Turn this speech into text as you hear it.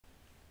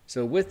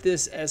So with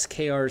this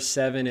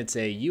SKR-7, it's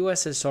a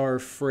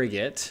USSR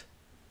frigate,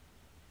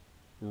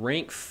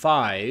 rank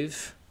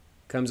 5,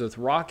 comes with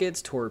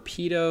rockets,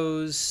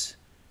 torpedoes,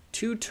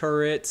 2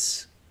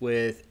 turrets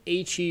with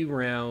HE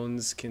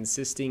rounds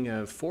consisting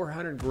of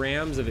 400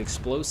 grams of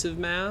explosive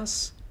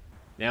mass.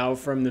 Now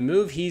from the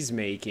move he's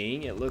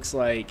making, it looks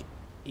like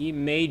he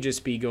may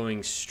just be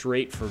going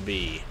straight for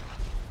B.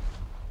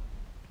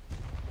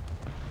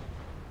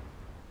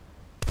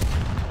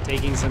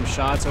 Taking some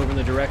shots over in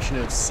the direction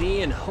of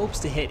C and hopes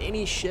to hit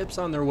any ships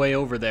on their way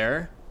over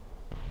there.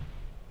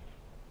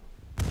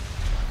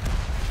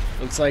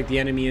 Looks like the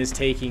enemy is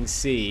taking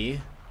C.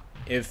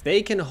 If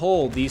they can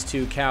hold these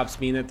two caps,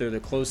 mean that they're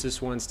the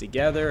closest ones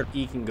together,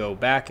 he can go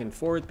back and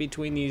forth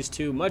between these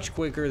two much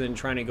quicker than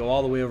trying to go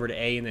all the way over to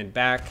A and then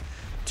back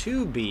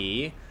to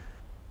B.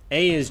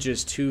 A is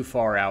just too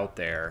far out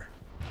there.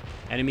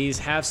 Enemies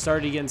have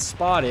started getting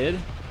spotted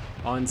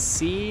on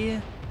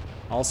C,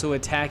 also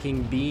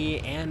attacking B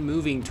and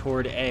moving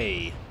toward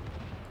A.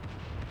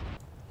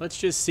 Let's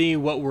just see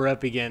what we're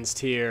up against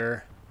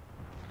here.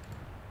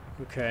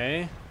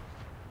 Okay.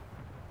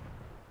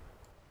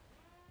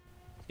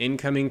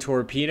 Incoming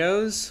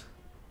torpedoes.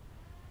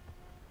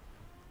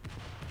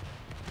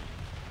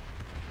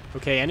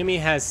 Okay, enemy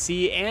has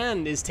C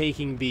and is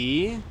taking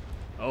B.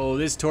 Oh,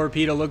 this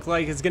torpedo looked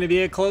like it's going to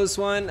be a close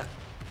one.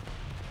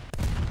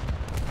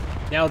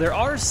 Now, there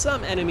are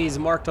some enemies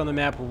marked on the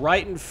map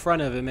right in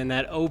front of him, and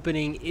that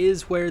opening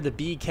is where the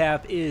B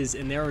cap is,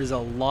 and there is a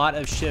lot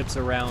of ships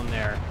around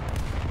there.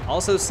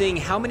 Also seeing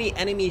how many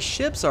enemy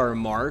ships are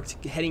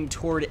marked heading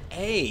toward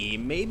A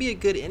may be a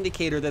good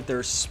indicator that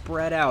they're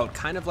spread out,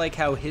 kind of like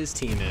how his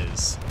team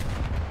is.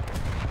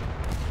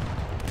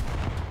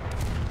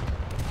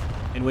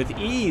 And with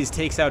ease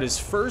takes out his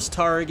first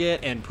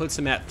target and puts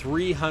him at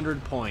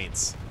 300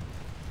 points.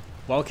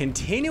 While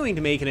continuing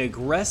to make an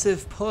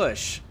aggressive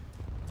push,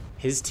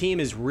 his team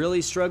is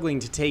really struggling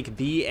to take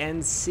B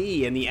and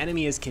C, and the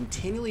enemy is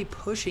continually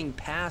pushing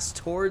past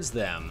towards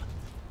them,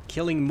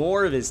 killing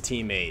more of his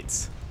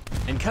teammates.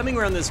 And coming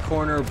around this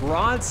corner,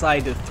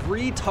 broadside to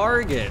 3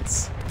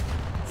 targets.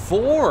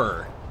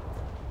 4.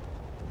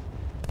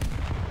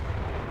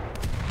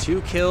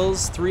 2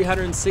 kills,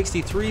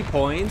 363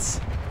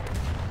 points.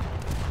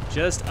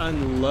 Just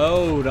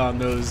unload on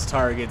those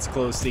targets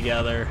close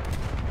together.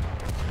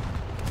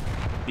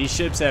 These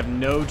ships have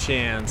no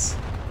chance.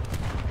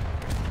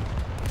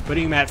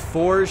 Putting him at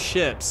 4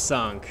 ships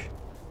sunk.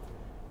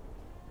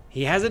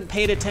 He hasn't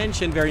paid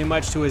attention very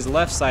much to his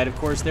left side. Of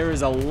course, there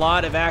is a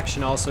lot of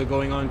action also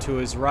going on to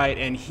his right,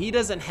 and he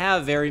doesn't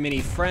have very many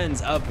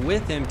friends up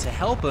with him to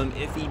help him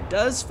if he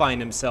does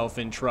find himself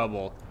in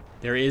trouble.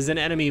 There is an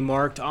enemy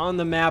marked on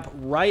the map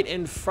right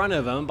in front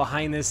of him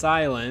behind this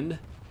island.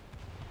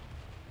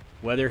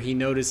 Whether he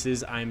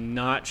notices, I'm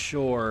not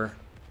sure.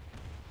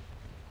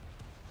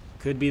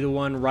 Could be the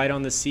one right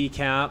on the C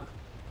cap.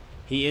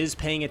 He is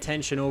paying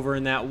attention over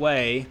in that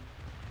way.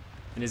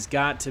 And has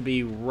got to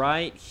be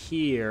right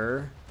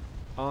here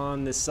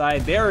on the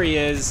side. There he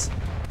is,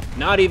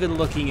 not even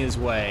looking his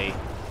way.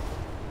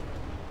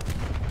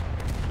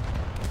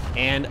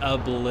 And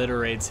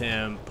obliterates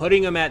him,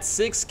 putting him at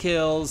 6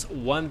 kills,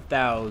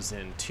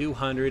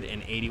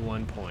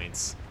 1,281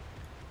 points.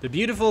 The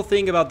beautiful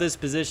thing about this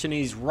position,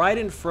 he's right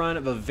in front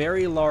of a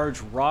very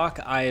large rock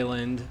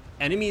island.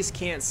 Enemies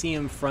can't see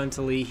him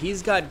frontally.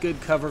 He's got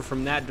good cover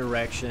from that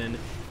direction.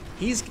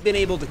 He's been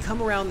able to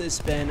come around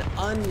this bend,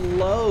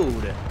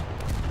 unload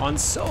on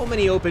so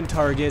many open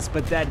targets,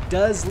 but that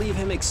does leave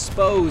him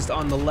exposed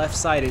on the left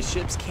side. His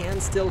ships can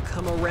still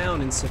come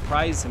around and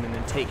surprise him and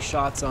then take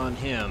shots on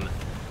him.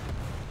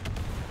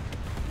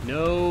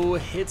 No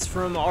hits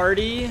from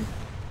Artie.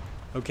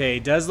 Okay,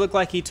 does look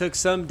like he took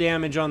some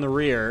damage on the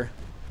rear.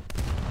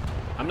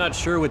 I'm not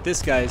sure what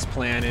this guy's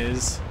plan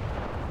is.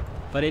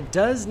 But it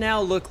does now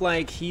look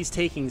like he's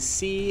taking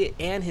C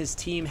and his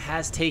team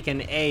has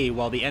taken A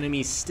while the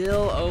enemy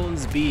still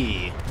owns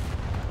B.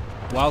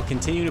 While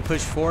continuing to push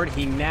forward,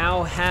 he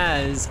now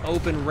has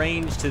open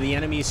range to the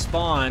enemy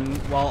spawn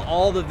while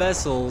all the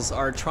vessels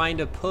are trying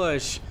to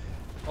push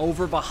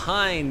over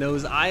behind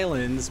those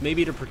islands,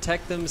 maybe to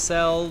protect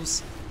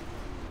themselves,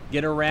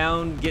 get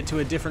around, get to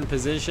a different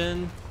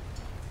position.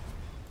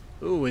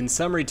 Ooh, and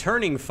some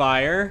returning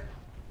fire,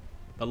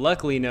 but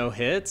luckily no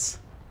hits.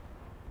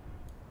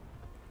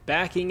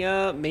 Backing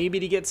up, maybe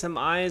to get some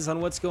eyes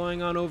on what's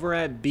going on over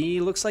at B.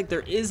 Looks like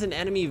there is an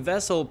enemy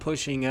vessel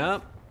pushing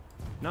up.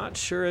 Not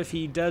sure if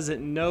he doesn't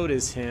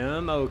notice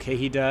him. Okay,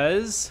 he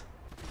does.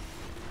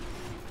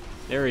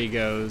 There he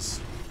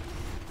goes.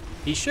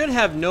 He should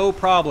have no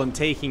problem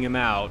taking him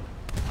out.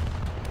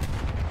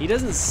 He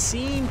doesn't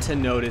seem to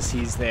notice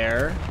he's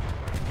there.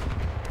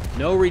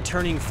 No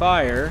returning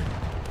fire.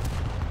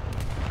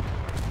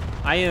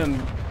 I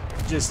am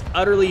just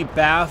utterly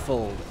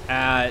baffled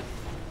at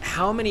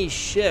how many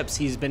ships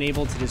he's been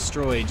able to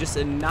destroy, just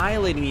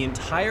annihilating the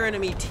entire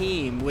enemy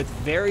team with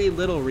very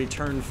little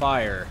return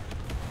fire.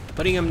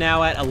 Putting him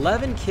now at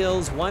 11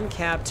 kills, 1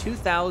 cap,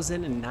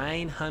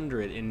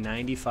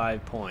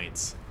 2,995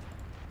 points.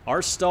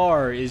 Our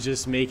star is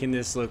just making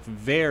this look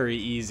very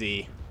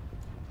easy.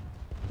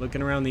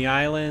 Looking around the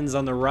islands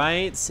on the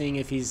right, seeing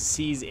if he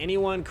sees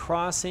anyone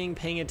crossing,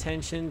 paying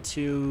attention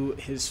to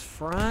his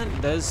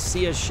front. Does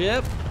see a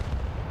ship.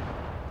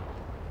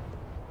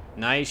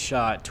 Nice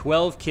shot,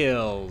 12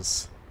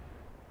 kills.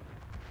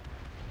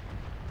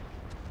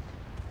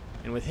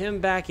 And with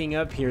him backing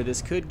up here,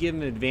 this could give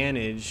him an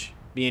advantage,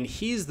 being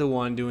he's the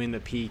one doing the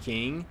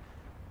peeking.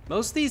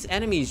 Most of these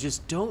enemies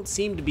just don't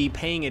seem to be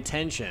paying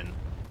attention.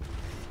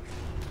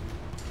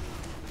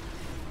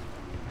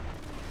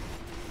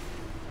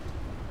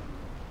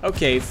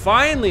 Okay,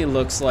 finally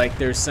looks like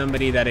there's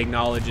somebody that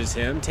acknowledges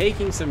him,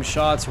 taking some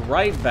shots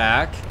right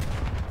back,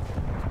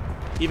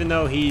 even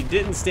though he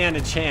didn't stand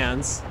a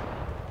chance.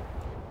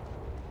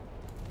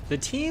 The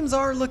teams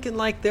are looking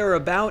like they're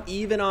about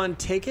even on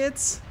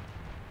tickets,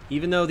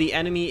 even though the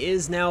enemy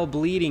is now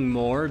bleeding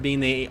more, being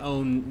they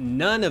own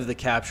none of the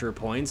capture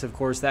points. Of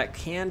course, that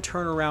can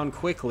turn around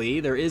quickly.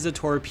 There is a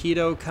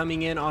torpedo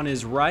coming in on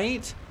his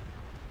right.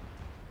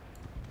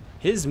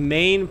 His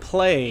main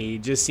play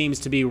just seems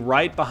to be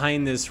right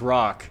behind this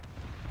rock.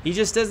 He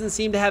just doesn't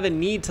seem to have a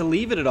need to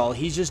leave it at all.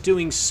 He's just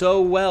doing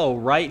so well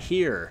right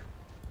here.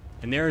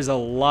 And there is a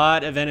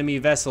lot of enemy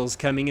vessels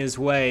coming his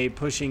way,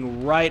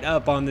 pushing right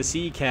up on the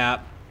sea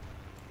cap.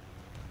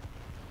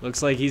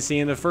 Looks like he's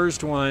seeing the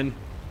first one.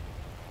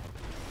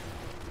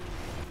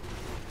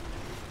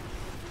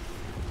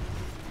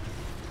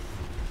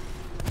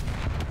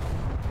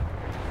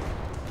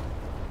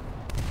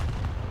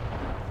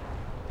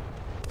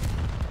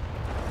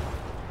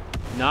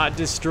 Not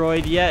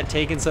destroyed yet,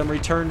 taking some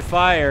return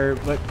fire,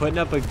 but putting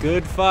up a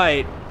good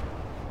fight.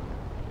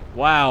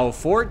 Wow,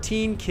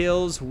 14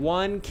 kills,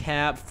 1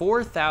 cap,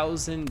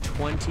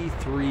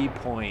 4,023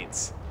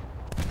 points.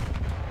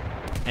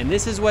 And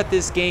this is what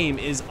this game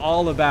is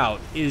all about,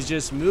 is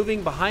just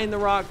moving behind the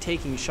rock,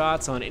 taking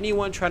shots on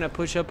anyone trying to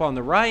push up on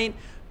the right,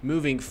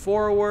 moving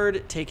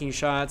forward, taking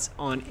shots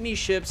on any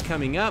ships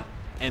coming up,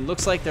 and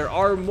looks like there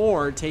are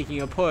more taking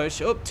a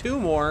push. Oh, 2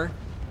 more.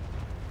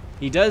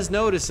 He does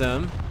notice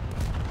them.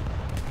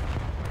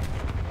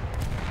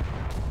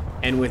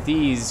 And with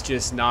these,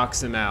 just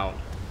knocks him out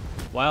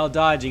while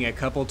dodging a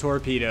couple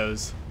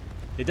torpedoes.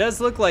 It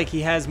does look like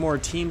he has more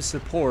team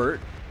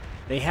support.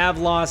 They have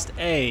lost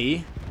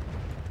A,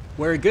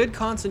 where a good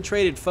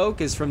concentrated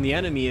focus from the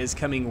enemy is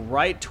coming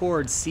right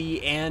towards C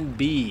and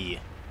B.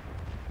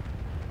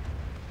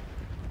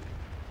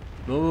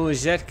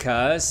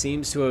 Momojetka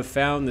seems to have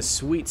found the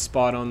sweet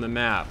spot on the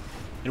map.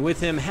 And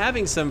with him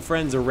having some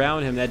friends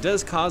around him, that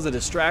does cause a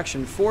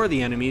distraction for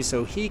the enemy,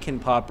 so he can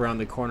pop around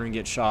the corner and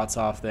get shots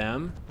off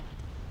them.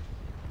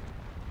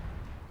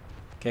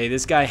 Okay,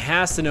 this guy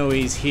has to know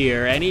he's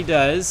here, and he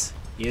does.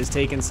 He is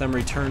taking some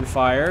return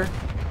fire.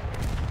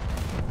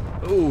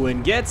 Ooh,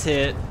 and gets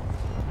hit.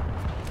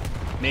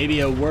 Maybe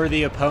a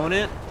worthy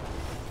opponent.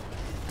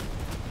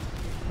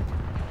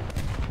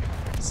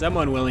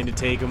 Someone willing to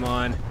take him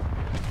on.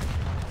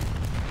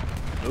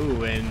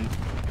 Ooh, and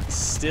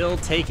still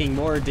taking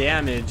more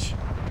damage,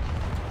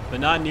 but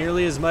not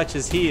nearly as much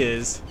as he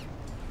is.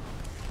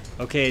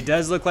 Okay, it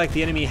does look like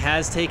the enemy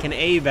has taken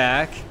A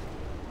back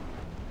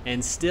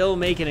and still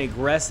make an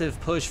aggressive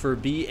push for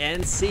B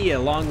and C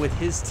along with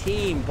his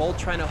team, both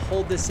trying to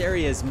hold this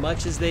area as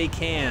much as they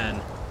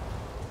can.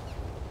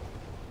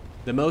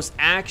 The most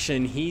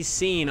action he's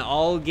seen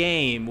all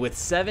game with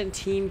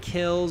 17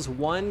 kills,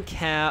 1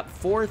 cap,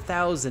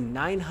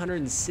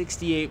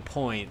 4,968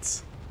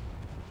 points.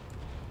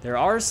 There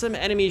are some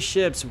enemy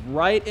ships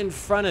right in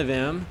front of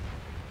him.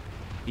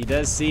 He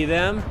does see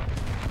them.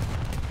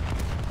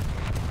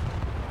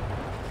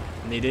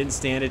 And they didn't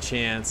stand a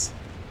chance.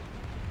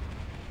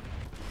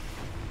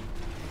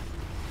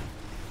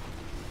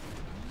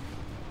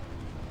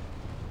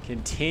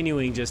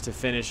 Continuing just to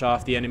finish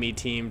off the enemy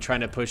team,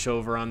 trying to push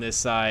over on this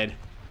side.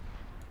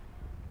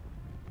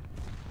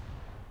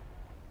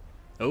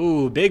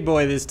 Oh, big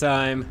boy this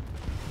time.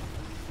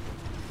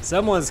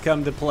 Someone's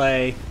come to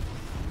play.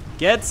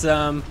 Get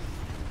some.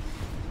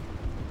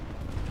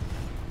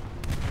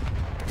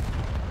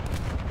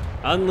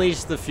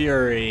 Unleash the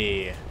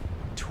fury.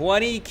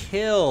 20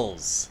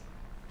 kills.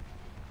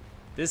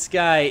 This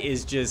guy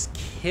is just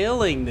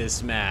killing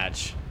this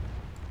match.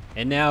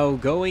 And now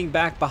going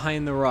back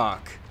behind the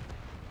rock.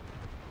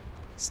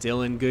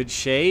 Still in good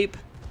shape.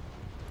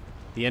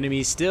 The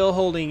enemy's still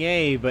holding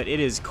A, but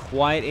it is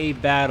quite a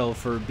battle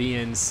for B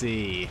and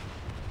C,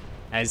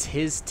 as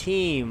his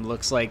team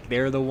looks like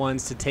they're the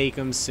ones to take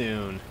him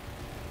soon.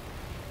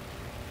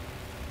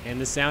 And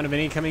the sound of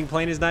an incoming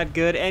plane is not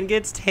good and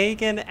gets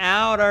taken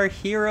out. Our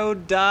hero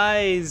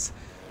dies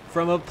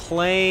from a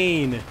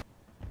plane.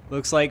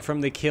 Looks like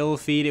from the kill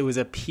feed it was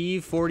a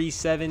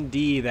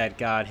P-47D that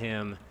got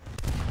him.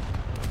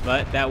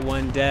 But that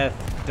one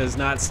death does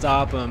not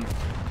stop him.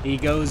 He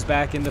goes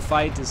back in the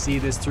fight to see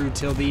this through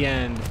till the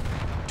end.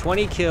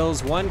 20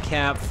 kills, 1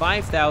 cap,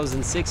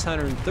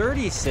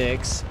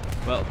 5,636,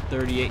 well,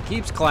 38,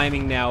 keeps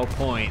climbing now,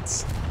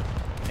 points.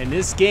 And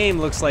this game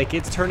looks like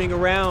it's turning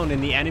around in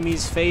the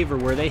enemy's favor,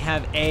 where they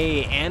have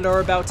A and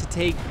are about to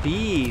take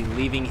B,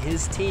 leaving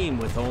his team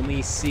with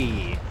only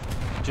C.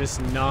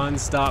 Just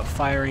non-stop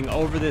firing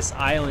over this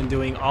island,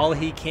 doing all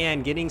he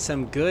can, getting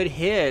some good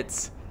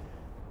hits,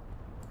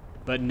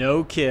 but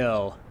no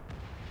kill.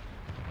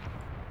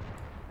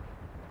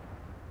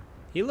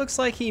 He looks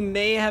like he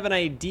may have an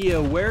idea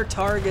where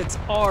targets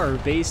are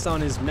based on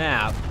his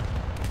map.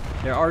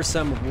 There are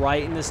some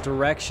right in this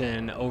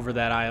direction over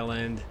that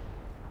island.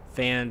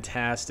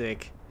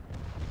 Fantastic.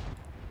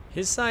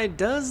 His side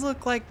does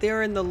look like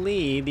they're in the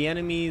lead. The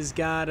enemy's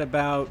got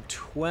about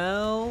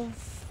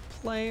 12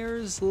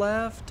 players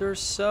left or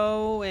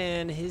so,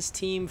 and his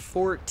team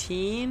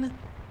 14.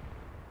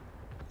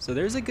 So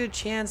there's a good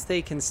chance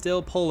they can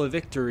still pull a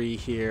victory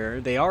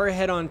here. They are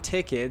ahead on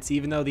tickets,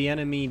 even though the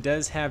enemy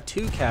does have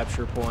 2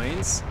 capture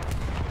points.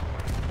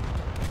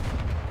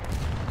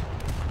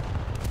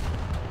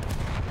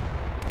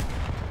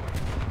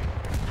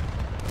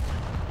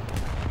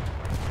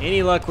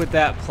 Any luck with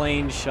that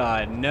plane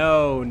shot?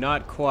 No,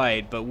 not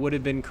quite, but would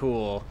have been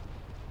cool.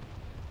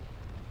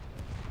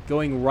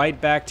 Going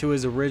right back to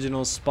his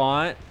original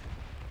spot,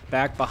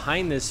 back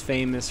behind this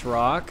famous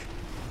rock.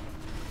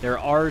 There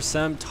are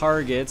some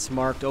targets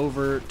marked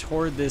over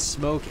toward this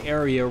smoke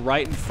area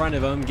right in front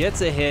of him. Gets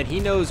a hit, he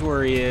knows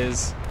where he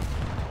is.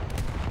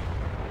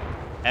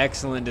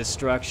 Excellent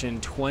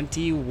destruction,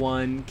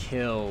 21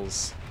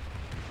 kills.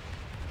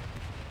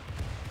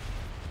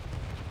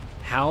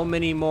 How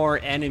many more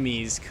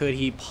enemies could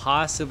he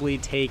possibly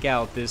take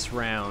out this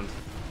round?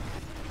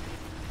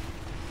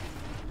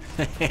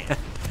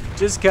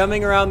 Just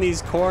coming around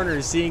these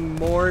corners, seeing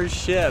more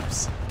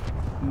ships.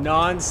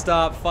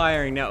 Non-stop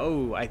firing. Now,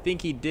 oh, I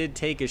think he did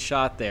take a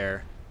shot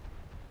there.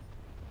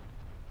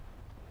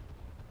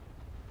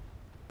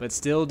 But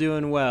still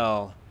doing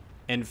well.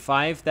 And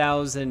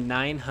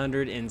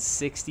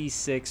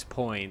 5,966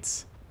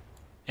 points.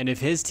 And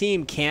if his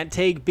team can't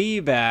take B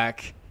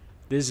back,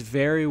 this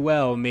very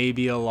well may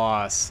be a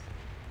loss.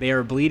 They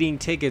are bleeding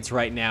tickets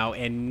right now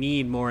and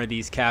need more of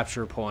these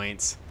capture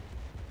points.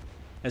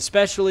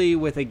 Especially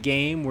with a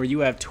game where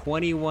you have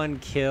 21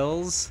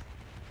 kills.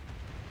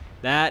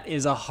 That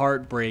is a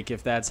heartbreak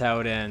if that's how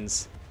it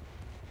ends.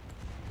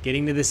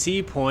 Getting to the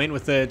C point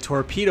with a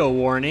torpedo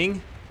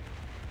warning.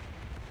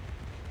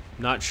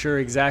 Not sure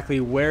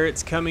exactly where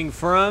it's coming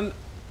from.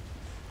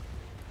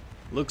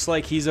 Looks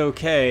like he's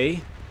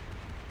okay.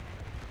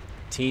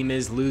 Team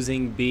is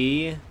losing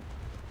B.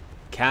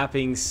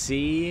 Capping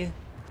C,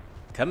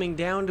 coming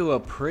down to a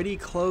pretty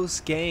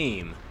close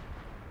game.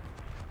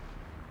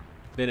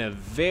 Been a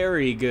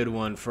very good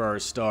one for our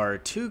star.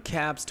 2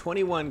 caps,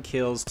 21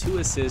 kills, 2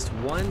 assists,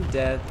 1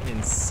 death,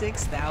 and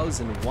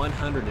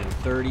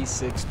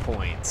 6,136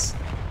 points.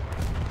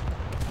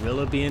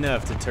 Will it be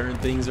enough to turn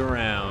things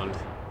around?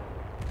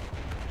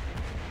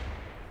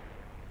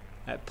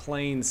 That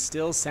plane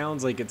still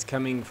sounds like it's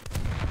coming.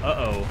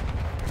 Uh-oh.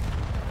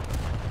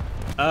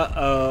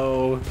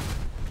 Uh-oh.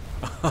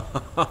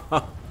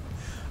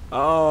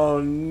 Oh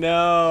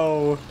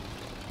no,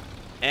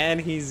 and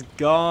he's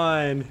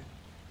gone.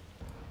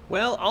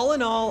 Well, all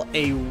in all,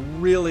 a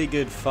really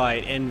good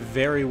fight and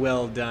very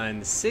well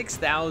done.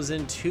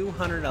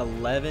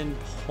 6,211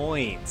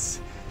 points.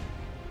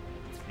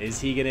 Is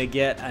he gonna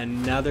get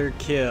another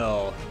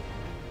kill?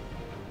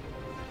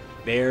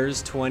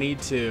 There's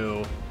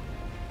 22.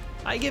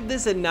 I give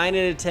this a 9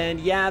 out of 10.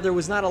 Yeah, there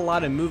was not a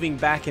lot of moving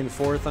back and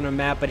forth on a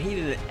map, but he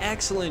did an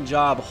excellent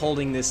job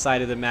holding this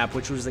side of the map,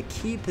 which was a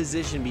key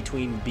position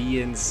between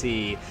B and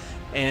C,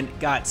 and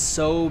got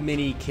so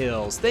many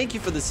kills. Thank you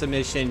for the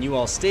submission. You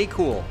all stay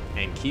cool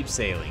and keep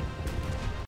sailing.